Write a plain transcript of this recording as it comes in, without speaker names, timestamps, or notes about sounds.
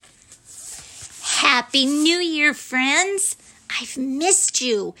Happy New Year, friends! I've missed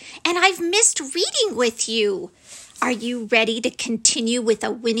you, and I've missed reading with you. Are you ready to continue with a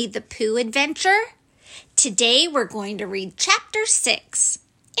Winnie the Pooh adventure? Today we're going to read Chapter 6,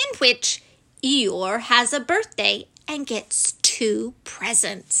 in which Eeyore has a birthday and gets 2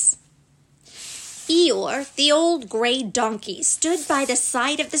 presents. Eeyore, the old gray donkey, stood by the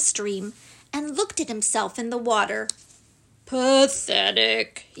side of the stream and looked at himself in the water.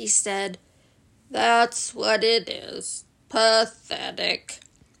 "Pathetic," he said. "That's what it is. Pathetic."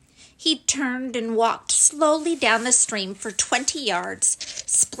 He turned and walked slowly down the stream for 20 yards,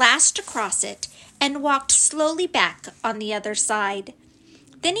 splashed across it, and walked slowly back on the other side.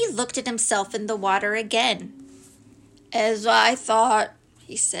 Then he looked at himself in the water again. "As I thought,"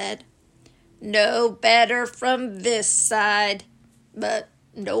 he said. "No better from this side, but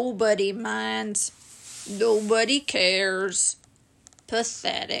nobody minds. Nobody cares.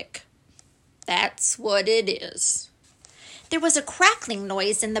 Pathetic. That's what it is." There was a crackling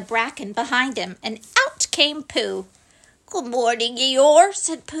noise in the bracken behind him, and out came Pooh. "Good morning, Eeyore,"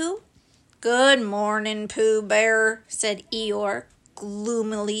 said Pooh. "Good morning, Pooh Bear," said Eeyore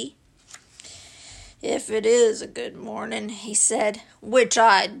gloomily. "If it is a good morning," he said, "which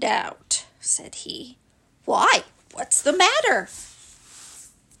I doubt," said he. "Why? What's the matter?"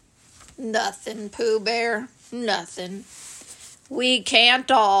 "Nothing, Pooh Bear, nothing. We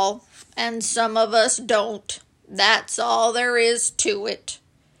can't all, and some of us don't. That's all there is to it."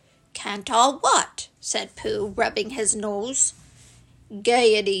 "Can't all what?" said Pooh, rubbing his nose.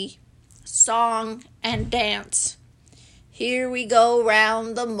 "Gaiety, song, and dance. Here we go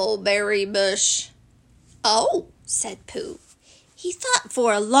round the mulberry bush." "Oh," said Pooh. He thought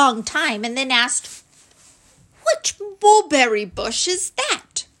for a long time and then asked, "Which mulberry bush is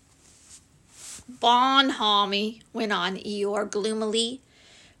that?" "Bonhomie," went on Eeyore gloomily.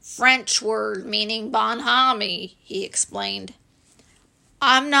 "French word meaning bonhomie," he explained.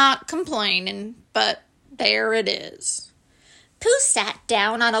 "I'm not complaining, but there it is." Pooh sat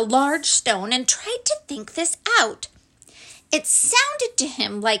down on a large stone and tried to think this out. It sounded to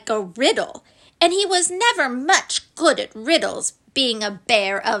him like a riddle, and he was never much good at riddles, being a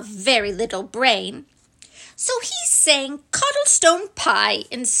bear of very little brain. So he sang Cobblestone Pie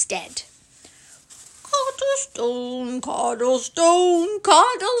instead. "Cobblestone, cobblestone,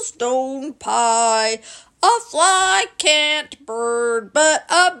 cobblestone pie. A fly can't bird, but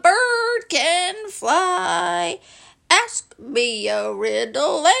a bird can fly. Ask me a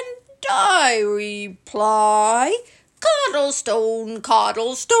riddle and I reply. Cobblestone,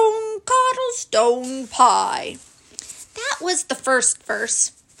 cobblestone, cobblestone pie." That was the first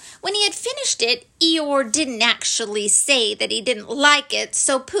verse. When he had finished it, Eeyore didn't actually say that he didn't like it,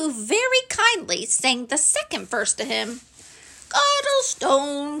 so Pooh very kindly sang the second verse to him.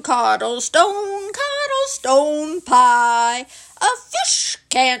 "Cobblestone, cobblestone, cobblestone pie. A fish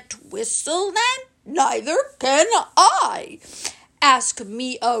can't whistle and neither can I. Ask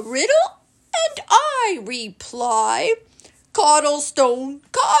me a riddle and I reply. Cobblestone,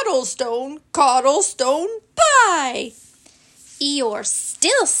 cobblestone, cobblestone pie." Eeyore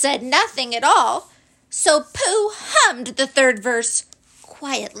still said nothing at all, so Pooh hummed the third verse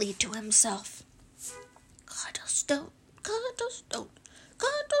quietly to himself. "Cobblestone, cobblestone,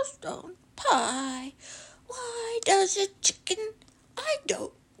 cobblestone pie. Why does a chicken? I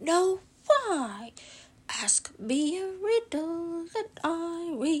don't know why. Ask me a riddle and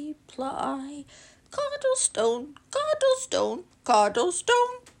I reply. Cobblestone, cobblestone,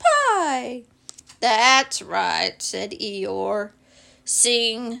 cobblestone pie." "That's right," said Eeyore.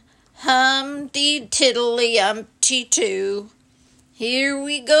 "Sing hum-dee-tiddly-umpty too. Here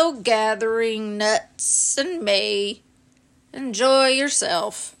we go gathering nuts and may. Enjoy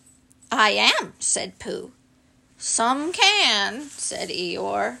yourself." "I am," said Pooh. "Some can," said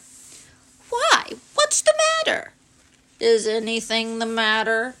Eeyore. "Why? What's the matter?" "Is anything the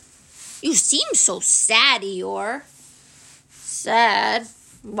matter?" "You seem so sad, Eeyore." "Sad?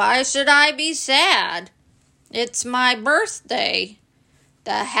 Why should I be sad? It's my birthday,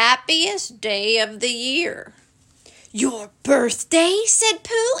 the happiest day of the year." "Your birthday?" said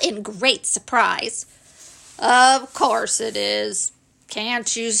Pooh in great surprise. "Of course it is.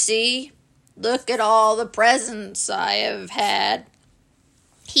 Can't you see? Look at all the presents I have had."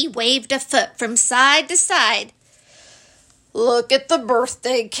 He waved a foot from side to side. "Look at the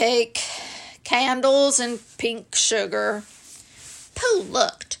birthday cake, candles and pink sugar." Pooh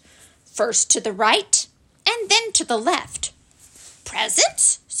looked, first to the right and then to the left.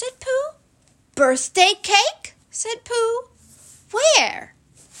 "Presents?" said Pooh. "Birthday cake?" said Pooh. "Where?"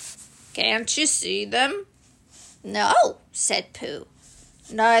 "Can't you see them?" "No," said Pooh.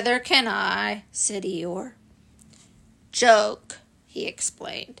 Neither can I, said Eeyore. Joke, he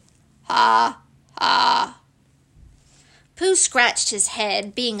explained. Ha, ha. Pooh scratched his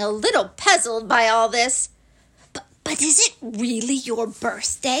head, being a little puzzled by all this. But is it really your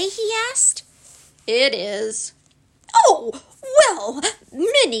birthday? He asked. It is. Oh, well,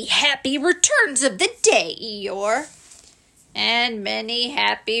 many happy returns of the day, Eeyore. And many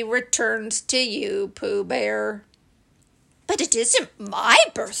happy returns to you, Pooh Bear. But it isn't my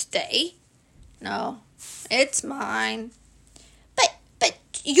birthday. No, it's mine. But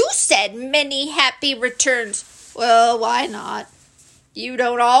you said many happy returns. Well, why not? You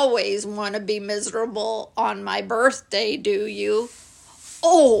don't always want to be miserable on my birthday, do you?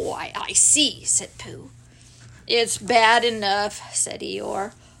 Oh, I see, said Pooh. It's bad enough, said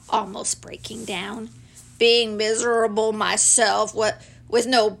Eeyore, almost breaking down. Being miserable myself, with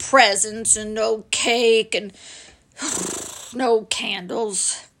no presents and no cake and no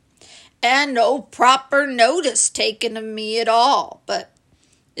candles, and no proper notice taken of me at all. But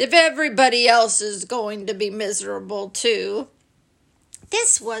if everybody else is going to be miserable too.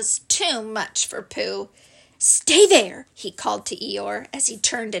 This was too much for Pooh. Stay there, he called to Eeyore as he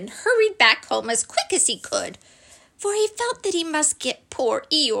turned and hurried back home as quick as he could, for he felt that he must get poor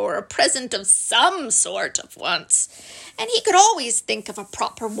Eeyore a present of some sort of once, and he could always think of a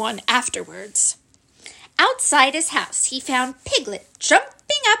proper one afterwards. Outside his house he found Piglet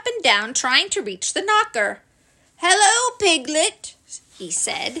jumping up and down trying to reach the knocker. "Hello, Piglet," he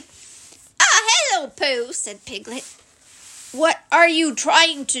said. "Ah, hello, Pooh," said Piglet. "What are you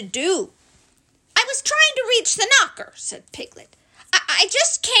trying to do?" "I was trying to reach the knocker," said Piglet. I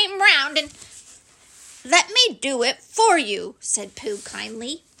just came round and—" "Let me do it for you," said Pooh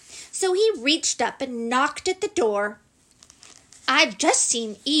kindly. So he reached up and knocked at the door. "I've just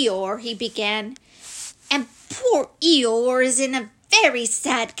seen Eeyore," he began, "and poor Eeyore is in a very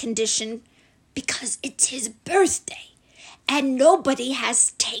sad condition because it's his birthday, and nobody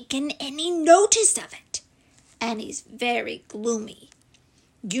has taken any notice of it, and he's very gloomy.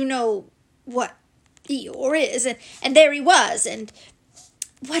 You know what Eeyore is, and there he was, and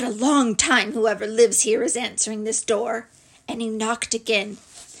what a long time whoever lives here is answering this door." And he knocked again.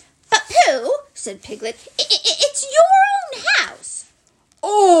 "But Pooh," said Piglet, "it's your own house."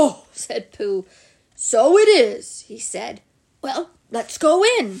 "Oh," said Pooh, "so it is," he said. "Well, let's go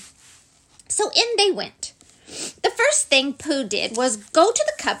in." So in they went. The first thing Pooh did was go to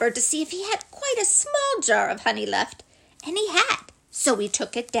the cupboard to see if he had quite a small jar of honey left, and he had, so he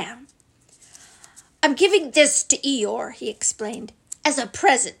took it down. "I'm giving this to Eeyore," he explained, "as a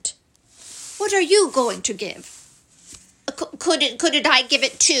present. What are you going to give?" Could I give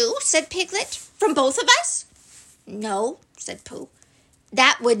it too?" said Piglet. "From both of us?" "No," said Pooh.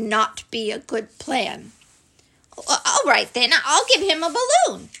 "That would not be a good plan." "All right, then. I'll give him a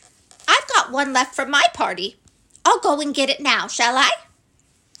balloon. I've got one left from my party. I'll go and get it now, shall I?"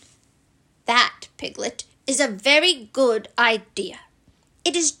 "That, Piglet, is a very good idea.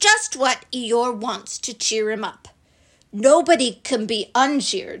 It is just what Eeyore wants to cheer him up. Nobody can be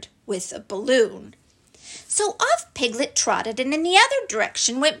uncheered with a balloon." So off Piglet trotted, and in the other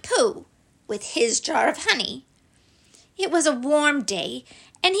direction went Pooh, with his jar of honey. It was a warm day,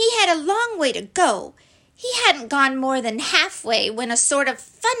 and he had a long way to go. He hadn't gone more than halfway when a sort of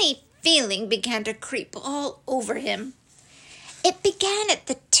funny feeling began to creep all over him. It began at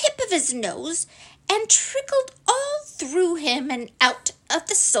the tip of his nose and trickled all through him and out of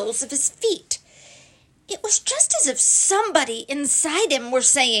the soles of his feet. It was just as if somebody inside him were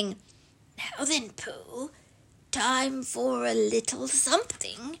saying, "Now then, Pooh, time for a little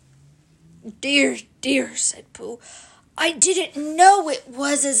something." "Dear, dear," said Pooh, "I didn't know it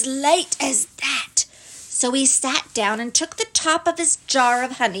was as late as that." So he sat down and took the top of his jar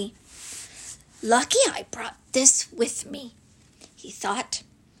of honey. "Lucky I brought this with me," he thought.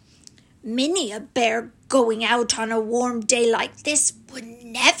 "Many a bear going out on a warm day like this would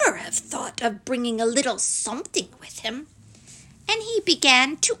never have thought of bringing a little something with him." And he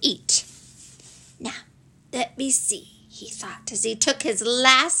began to eat. "Now, let me see," he thought as he took his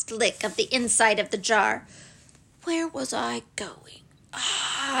last lick of the inside of the jar. "Where was I going?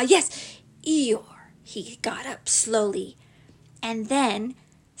 Ah, yes, Eeyore." He got up slowly, and then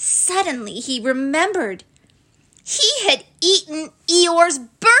suddenly he remembered. He had eaten Eeyore's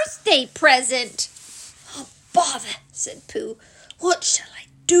birthday present. "Oh, bother," said Pooh. "What shall I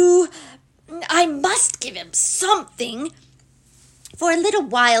do? I must give him something." For a little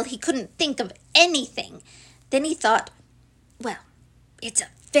while he couldn't think of anything. Then he thought, well, it's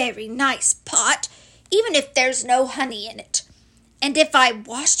a very nice pot, even if there's no honey in it. And if I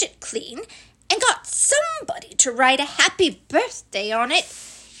washed it clean and got somebody to write a happy birthday on it,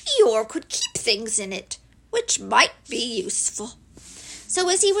 Eeyore could keep things in it, which might be useful. So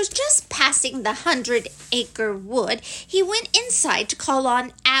as he was just passing the 100-acre wood, he went inside to call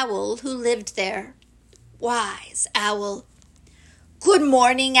on Owl, who lived there. Wise Owl. "Good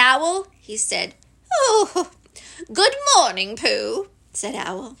morning, Owl," he said. "Oh, good morning, Pooh," said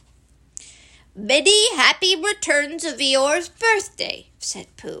Owl. "Many happy returns of Eeyore's birthday,"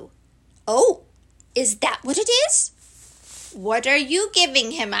 said Pooh. "Oh, is that what it is? What are you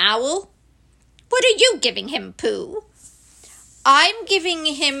giving him, Owl?" "What are you giving him, Pooh?" "I'm giving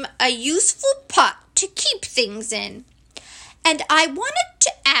him a useful pot to keep things in. And I wanted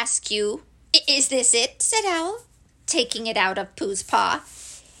to ask you—" "Is this it?" said Owl, taking it out of Pooh's paw.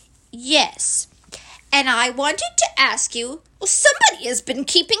 "Yes, and I wanted to ask you—" "Well, somebody has been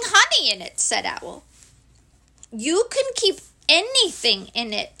keeping honey in it," said Owl. "You can keep anything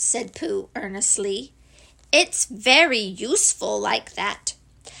in it," said Pooh earnestly. "It's very useful like that.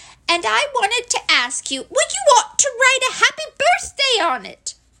 And I wanted to ask you, well, you ought to write a happy birthday on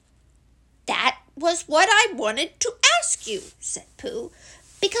it." "That was what I wanted to ask you," said Pooh,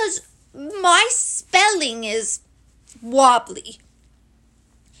 "because my spelling is wobbly.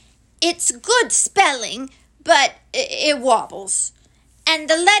 It's good spelling, but it wobbles, and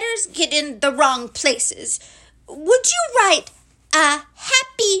the letters get in the wrong places. Would you write a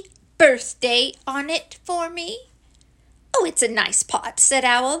happy birthday on it for me?" "Oh, it's a nice pot," said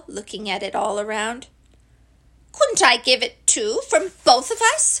Owl, looking at it all around. "Couldn't I give it too, from both of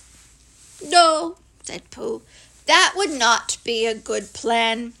us?" "No," said Pooh, "that would not be a good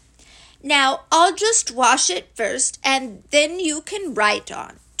plan. Now, I'll just wash it first, and then you can write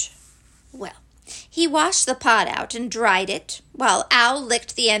on it." Well, he washed the pot out and dried it, while Owl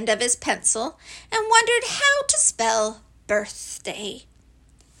licked the end of his pencil and wondered how to spell birthday.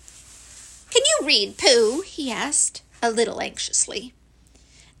 "Can you read, Pooh?" he asked, a little anxiously.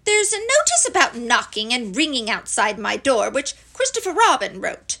 "There's a notice about knocking and ringing outside my door, which Christopher Robin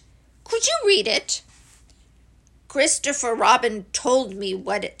wrote. Could you read it?" "Christopher Robin told me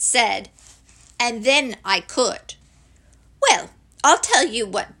what it said, and then I could." "Well, I'll tell you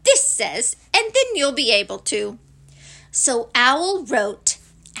what this says, and then you'll be able to." So Owl wrote,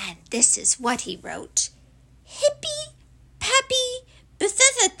 and this is what he wrote: "Hippy Pappy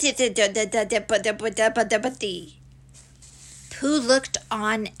Pooh looked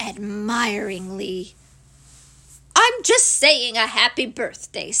on admiringly. "I'm just saying a happy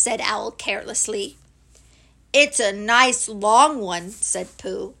birthday," said Owl carelessly. "It's a nice long one," said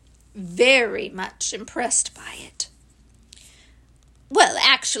Pooh, very much impressed by it. "Well,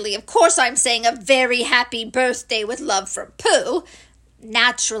 actually, of course I'm saying a very happy birthday with love from Pooh.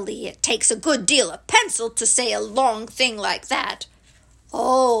 Naturally, it takes a good deal of pencil to say a long thing like that."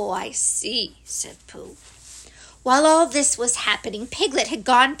 "Oh, I see," said Pooh. While all this was happening, Piglet had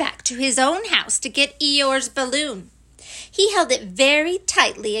gone back to his own house to get Eeyore's balloon. He held it very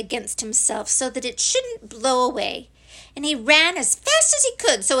tightly against himself so that it shouldn't blow away, and he ran as fast as he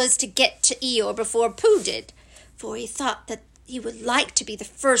could so as to get to Eeyore before Pooh did, for he thought that he would like to be the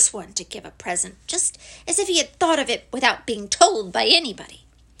first one to give a present, just as if he had thought of it without being told by anybody.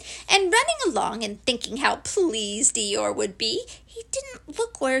 And running along and thinking how pleased Eeyore would be, he didn't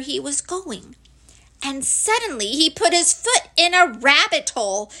look where he was going. And suddenly he put his foot in a rabbit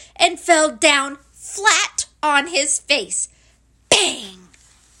hole and fell down flat on his face. Bang!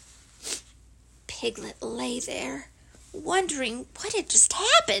 Piglet lay there, wondering what had just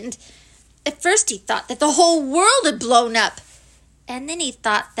happened. At first he thought that the whole world had blown up, and then he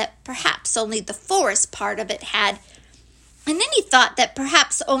thought that perhaps only the forest part of it had, and then he thought that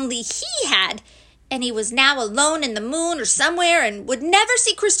perhaps only he had, and he was now alone in the moon or somewhere and would never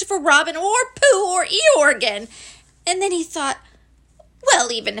see Christopher Robin or Pooh or Eeyore again. And then he thought, well,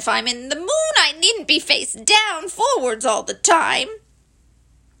 even if I'm in the moon, I needn't be face down forwards all the time.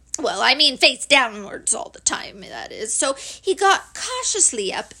 Well, I mean face downwards all the time, that is. So he got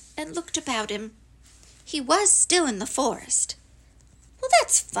cautiously up and looked about him. He was still in the forest. Well,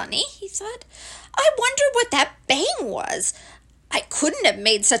 that's funny, he thought. I wonder what that bang was. I couldn't have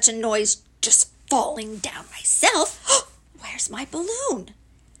made such a noise just falling down myself. Where's my balloon?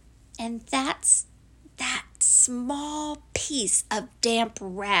 And that's that small piece of damp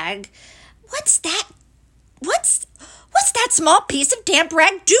rag. What's that? What's that small piece of damp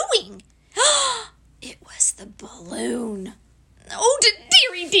rag doing? It was the balloon. "Oh,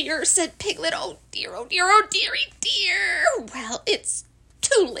 dearie dear," said Piglet. "Oh, dear, oh, dear, oh, dearie dear. Well, it's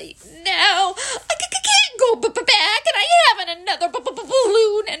too late now. I can't go back, and I haven't another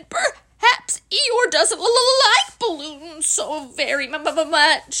balloon, and perhaps Eeyore doesn't like balloons so very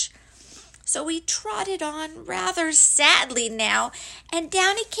much. So he trotted on rather sadly now, and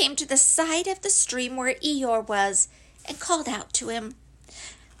down he came to the side of the stream where Eeyore was, and called out to him.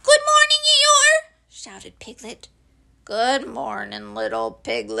 "Good morning, Eeyore!" shouted Piglet. "Good morning, little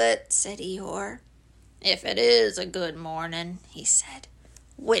piglet," said Eeyore. "If it is a good morning," he said.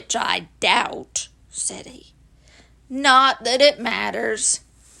 "Which I doubt," said he. "Not that it matters."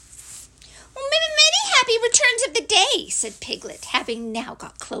 "Well, many happy returns of the day," said Piglet, having now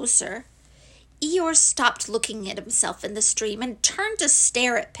got closer. Eeyore stopped looking at himself in the stream and turned to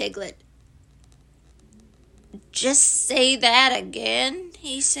stare at Piglet. "Just say that again,"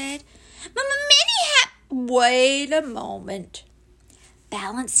 he said. Wait a moment."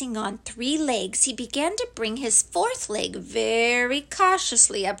 Balancing on 3 legs, he began to bring his 4th leg very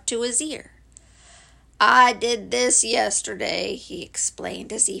cautiously up to his ear. "I did this yesterday," he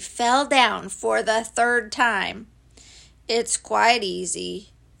explained as he fell down for the 3rd time. "It's quite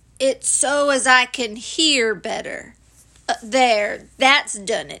easy. It's so as I can hear better. There, that's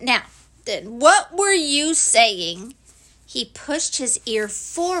done it. Now, then, what were you saying?" He pushed his ear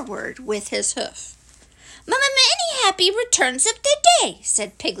forward with his hoof. "Many happy returns of the day,"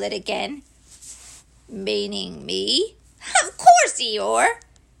 said Piglet again. "Meaning me?" "Of course, Eeyore."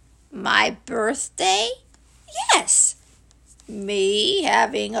 "My birthday?" "Yes." "Me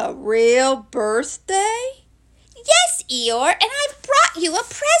having a real birthday?" "Yes, Eeyore, and I've brought you a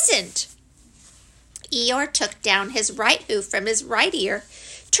present." Eeyore took down his right hoof from his right ear,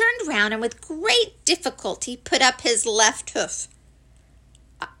 turned round, and with great difficulty put up his left hoof.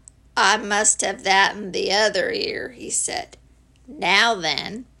 "I must have that in the other ear," he said. "Now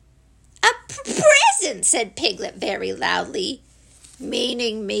then." "A present," said Piglet very loudly.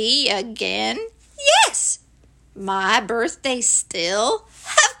 "Meaning me again?" "Yes." "My birthday still?"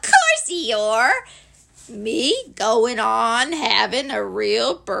 "Of course, Eeyore." "Me going on having a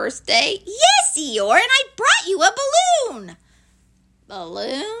real birthday?" "Yes, Eeyore, and I brought you a balloon."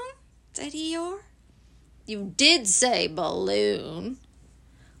 "Balloon?" said Eeyore. "You did say balloon.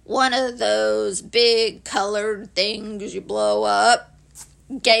 One of those big colored things you blow up.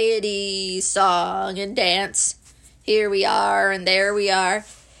 Gaiety, song, and dance. Here we are, and there we are."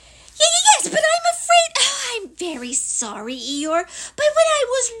 Yes, but I'm very sorry, Eeyore, but when I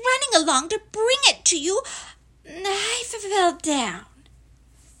was running along to bring it to you, I fell down."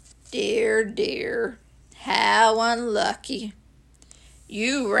 "Dear, dear, how unlucky.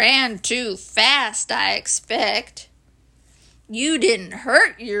 You ran too fast, I expect. You didn't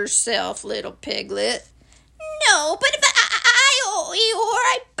hurt yourself, little piglet." "No, but Eeyore,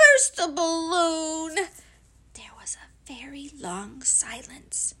 I burst the balloon." There was a very long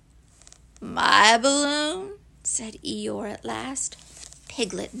silence. "My balloon?" said Eeyore at last.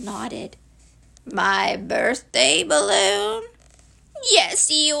 Piglet nodded. "My birthday balloon?" "Yes,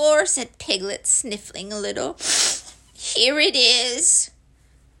 Eeyore," said Piglet, sniffling a little. "Here it is.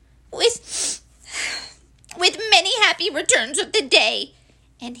 With many happy returns of the day."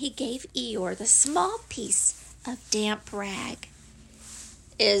 And he gave Eeyore the small piece of damp rag.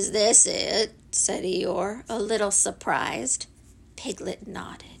 "Is this it?" said Eeyore, a little surprised. Piglet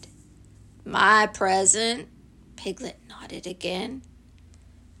nodded. "My present?" Piglet nodded again.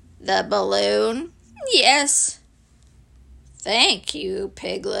 "The balloon?" "Yes." "Thank you,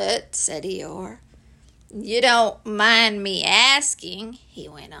 Piglet," said Eeyore. "You don't mind me asking," he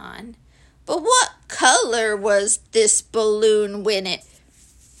went on, "but what color was this balloon when it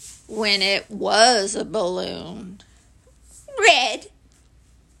was a balloon?" "Red."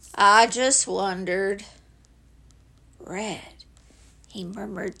 "I just wondered." "Red," he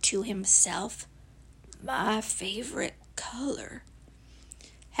murmured to himself. "My favorite color."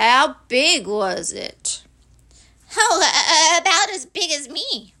 "How big was it?" "Oh, about as big as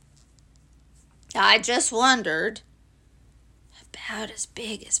me." "I just wondered." "About as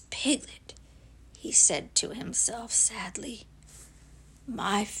big as Piglet," he said to himself sadly.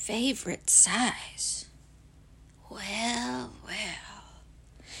 "My favorite size. Well, well."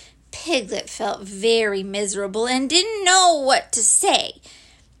 Piglet felt very miserable and didn't know what to say.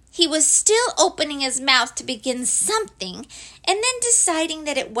 He was still opening his mouth to begin something, and then deciding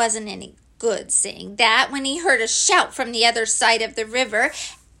that it wasn't any good saying that when he heard a shout from the other side of the river,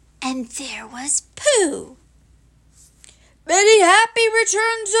 and there was Pooh. "Many happy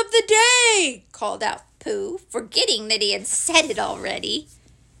returns of the day," called out Pooh, forgetting that he had said it already.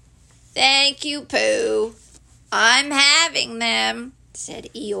 "Thank you, Pooh. I'm having them," said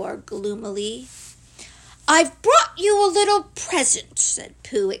Eeyore gloomily. "I've brought you a little present," said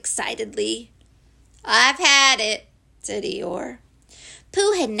Pooh excitedly. "I've had it," said Eeyore.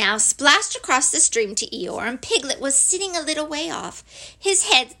 Pooh had now splashed across the stream to Eeyore, and Piglet was sitting a little way off,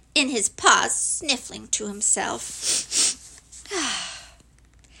 his head in his paws, sniffling to himself.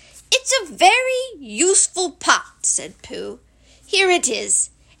 "It's a very useful pot," said Pooh. "Here it is,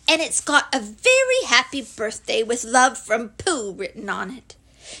 and it's got a very happy birthday with love from Pooh written on it.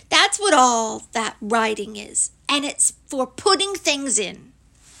 That's what all that writing is, and it's for putting things in.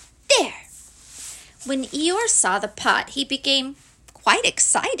 There." When Eeyore saw the pot, he became quite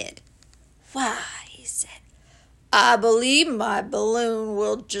excited. "Why," he said, "I believe my balloon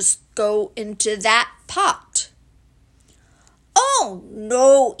will just go into that pot." "Oh,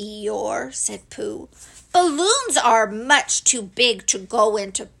 no, Eeyore," said Pooh. "Balloons are much too big to go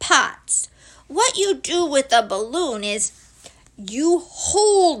into pots. What you do with a balloon is you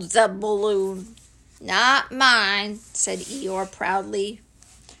hold the balloon." "Not mine," said Eeyore proudly.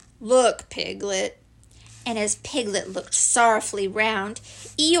 "Look, Piglet." And as Piglet looked sorrowfully round,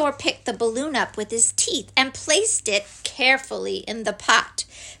 Eeyore picked the balloon up with his teeth and placed it carefully in the pot,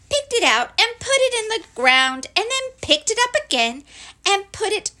 picked it out and put it in the ground, and then picked it up again and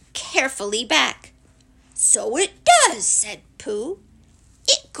put it carefully back. "So it does," said Pooh.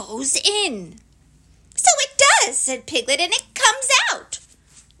 "It goes in." "So it does," said Piglet, "and it comes out."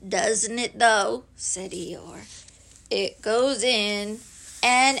 "Doesn't it, though?" said Eeyore. "It goes in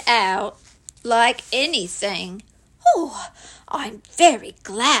and out like anything." "Oh, I'm very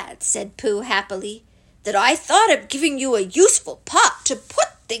glad," said Pooh happily, "that I thought of giving you a useful pot to put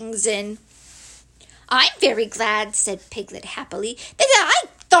things in." "I'm very glad," said Piglet happily, "that I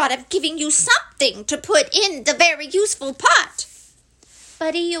thought of giving you something to put in the very useful pot."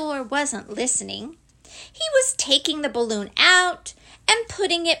 But Eeyore wasn't listening. He was taking the balloon out and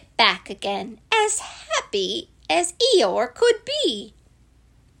putting it back again, as happy as Eeyore could be.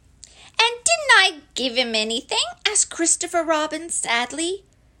 "And didn't I give him anything?" asked Christopher Robin sadly.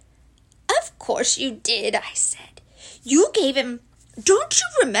 "Of course you did," I said. "You gave him, don't you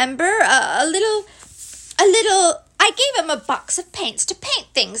remember, I gave him a box of paints to paint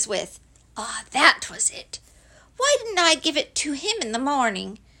things with." "Ah, that was it. Why didn't I give it to him in the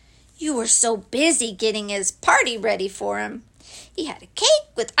morning? You were so busy getting his party ready for him. He had a cake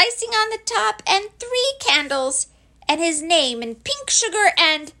with icing on the top and 3 candles, and his name in pink sugar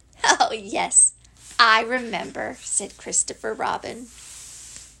and—" "Oh, yes, I remember," said Christopher Robin.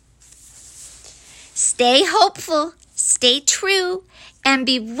 Stay hopeful, stay true, and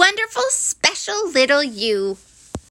be wonderful, special little you.